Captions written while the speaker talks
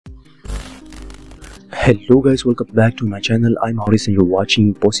Hello guys, welcome back to my channel. I'm Horace and you're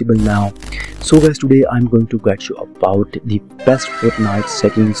watching Possible Now. So guys, today I'm going to guide you about the best Fortnite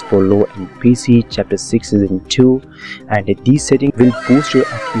settings for low-end PC chapter 6 season 2, and these settings will boost your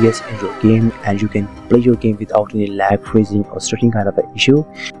FPS in your game and you can play your game without any lag, freezing or stuttering kind of an issue.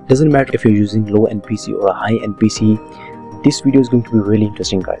 Doesn't matter if you're using low-end PC or a high-end PC. This video is going to be really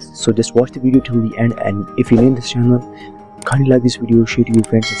interesting guys, so just watch the video till the end, and if you're new in this channel, kindly like this video, share to your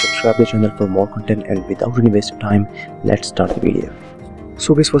friends and subscribe to the channel for more content. And without any waste of time, let's start the video.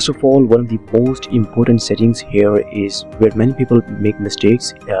 So guys, first of all, one of the most important settings here is where many people make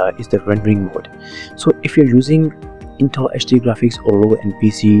mistakes is the rendering mode. So if you're using Intel HD graphics or low-end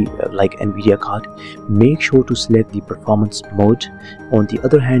PC like Nvidia card, make sure to select the performance mode. On the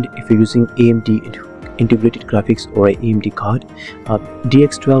other hand, if you're using AMD integrated graphics or a AMD card,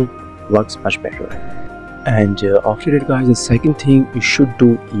 DX12 works much better. And after that guys, the second thing you should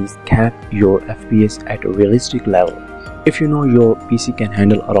do is cap your FPS at a realistic level. If you know your PC can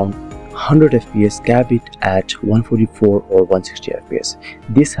handle around 100 FPS, cap it at 144 or 160 FPS.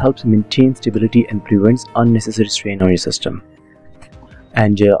 This helps maintain stability and prevents unnecessary strain on your system.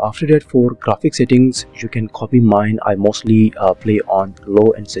 And after that, for graphic settings, you can copy mine. I mostly play on low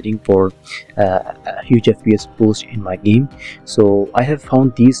end setting for a huge FPS boost in my game. So I have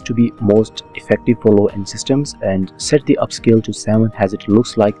found these to be most effective for low end systems, and set the upscale to 7 as it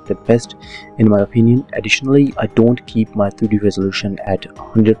looks like the best in my opinion. Additionally, I don't keep my 3D resolution at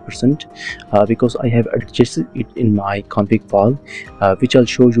 100% because I have adjusted it in my config file, which I'll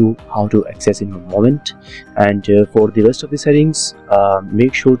show you how to access in a moment. And for the rest of the settings,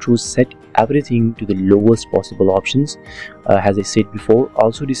 make sure to set everything to the lowest possible options. As I said before,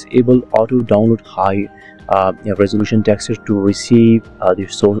 also disable auto download high resolution textures to receive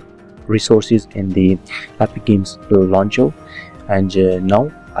the resources in the Epic Games launcher. And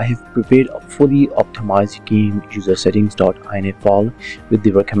now I have prepared a fully optimized game user settings.ini file with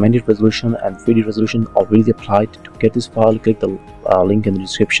the recommended resolution and 3D resolution already applied. To get this file, click the link in the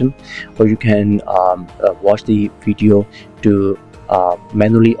description, or you can watch the video to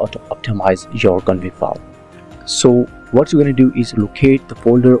manually optimize your config file. So what you're going to do is locate the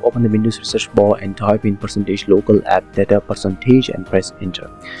folder, open the Windows search bar and type in %local app data % and press enter.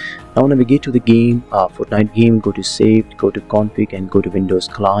 Now navigate to the game, Fortnite game, go to save, go to config and go to Windows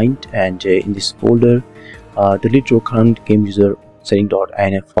client, and in this folder delete your current game user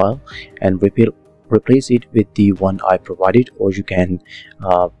setting.inf file and replace it with the one I provided, or you can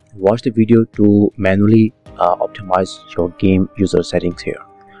watch the video to manually optimize your game user settings here.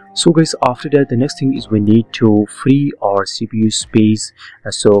 So guys, after that, the next thing is we need to free our CPU space.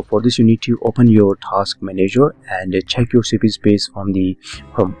 So for this, you need to open your task manager and check your CPU space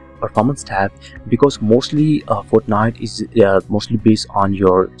from performance tab, because mostly Fortnite is mostly based on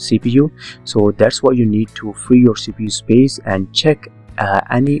your CPU. So that's why you need to free your CPU space and check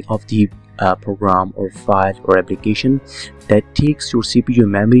any of the program or file or application that takes your CPU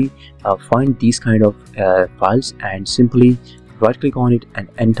memory. Find these kind of files and simply right click on it and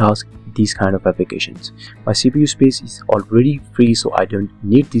end task these kind of applications. My CPU space is already free, so I don't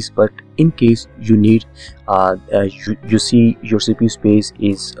need this, but in case you need you see your CPU space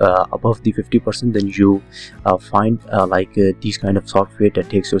is above the 50%, then you find these kind of software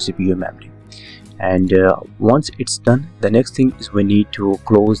that takes your CPU memory. And once it's done, the next thing is we need to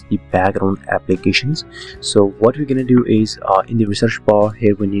close the background applications. So what we're gonna do is in the research bar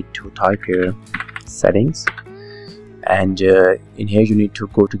here, we need to type here settings, and in here you need to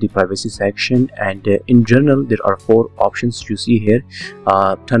go to the privacy section, and in general there are 4 options you see here.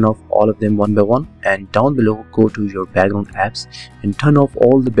 Turn off all of them one by one, and down below go to your background apps and turn off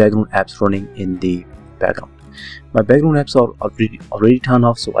all the background apps running in the background. My background apps are already turned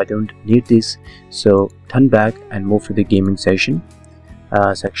off, so I don't need this. So turn back and move to the gaming section,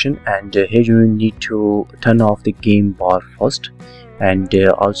 and here you need to turn off the game bar first, and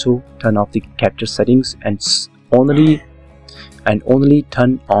also turn off the capture settings, and only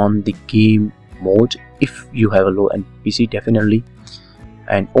turn on the game mode if you have a low-end PC, definitely,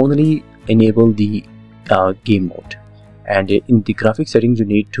 and only enable the game mode. And in the graphic settings, you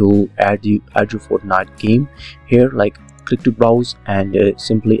need to add your Fortnite game here. Like, click to browse and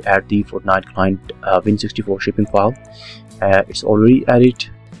simply add the Fortnite client Win64 shipping file. It's already added.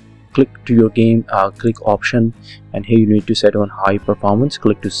 Click to your game, click option, and here you need to set on high performance.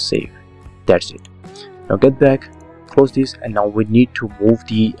 Click to save. That's it. Now get back, close this, and now we need to move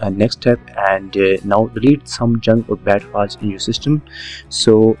the next step, and now delete some junk or bad files in your system.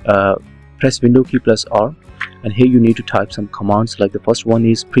 So press window key plus R, and here you need to type some commands. Like the first one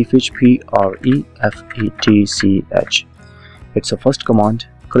is prefetch, prefetch. It's a first command.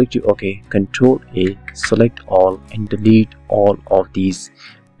 click to OK, Control A, select all and delete all of these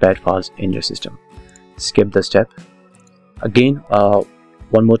bad files in your system. Skip the step. Again,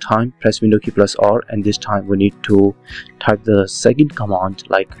 one more time, press Window key plus R, and this time we need to type the second command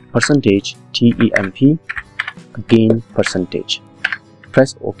like %temp, again %.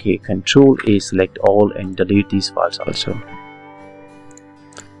 Press OK, Control A, select all and delete these files also.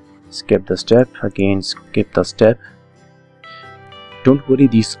 Skip the step. Again, skip the step. Don't worry,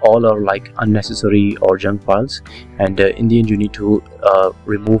 these all are like unnecessary or junk files, and in the end you need to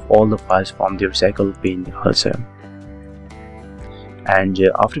remove all the files from the recycle bin also. And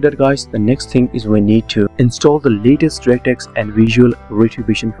after that guys, the next thing is we need to install the latest DirectX and visual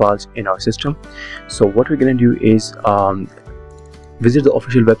retribution files in our system. So what we're gonna do is visit the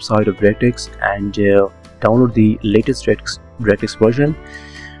official website of DirectX and download the latest DirectX version,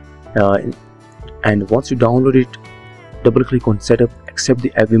 and once you download it, double click on setup, accept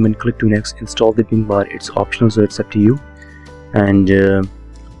the agreement, click to next, install the ping bar. It's optional, so it's up to you. And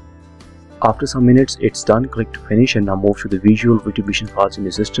after some minutes it's done, click to finish, and now move to the visual retribution files in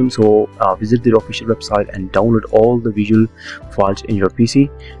the system. So visit the official website and download all the visual files in your PC.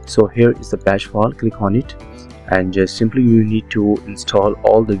 So here is the batch file, click on it, and just simply you need to install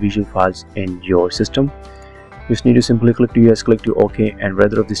all the visual files in your system. You just need to simply click to yes, click to OK, and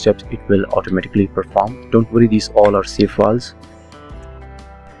rather of the steps it will automatically perform. Don't worry, these all are safe files.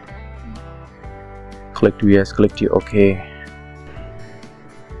 Click to yes, click to OK.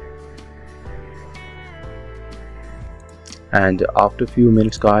 And after a few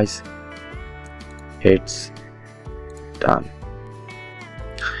minutes guys, it's done.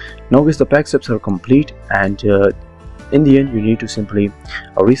 Now guys, the pack steps are complete, and in the end you need to simply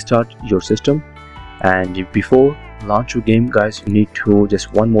restart your system. And before launch your game guys, you need to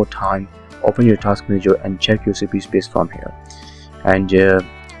just one more time open your task manager and check your CPU space from here. And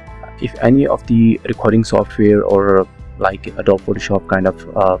if any of the recording software or like Adobe Photoshop kind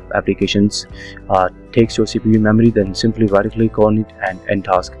of applications takes your CPU memory, then simply right click on it and end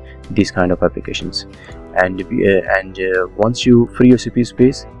task these kind of applications. And once you free your CPU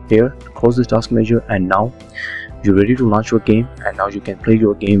space here, close the task manager, and now you're ready to launch your game. And now you can play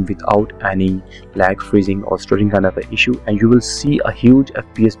your game without any lag, freezing or stuttering kind of an issue, and you will see a huge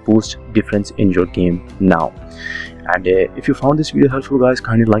FPS boost difference in your game now. And if you found this video helpful guys,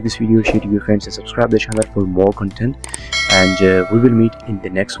 kindly like this video, share it with your friends, and subscribe the channel for more content. And we will meet in the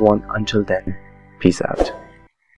next one. Until then, peace out.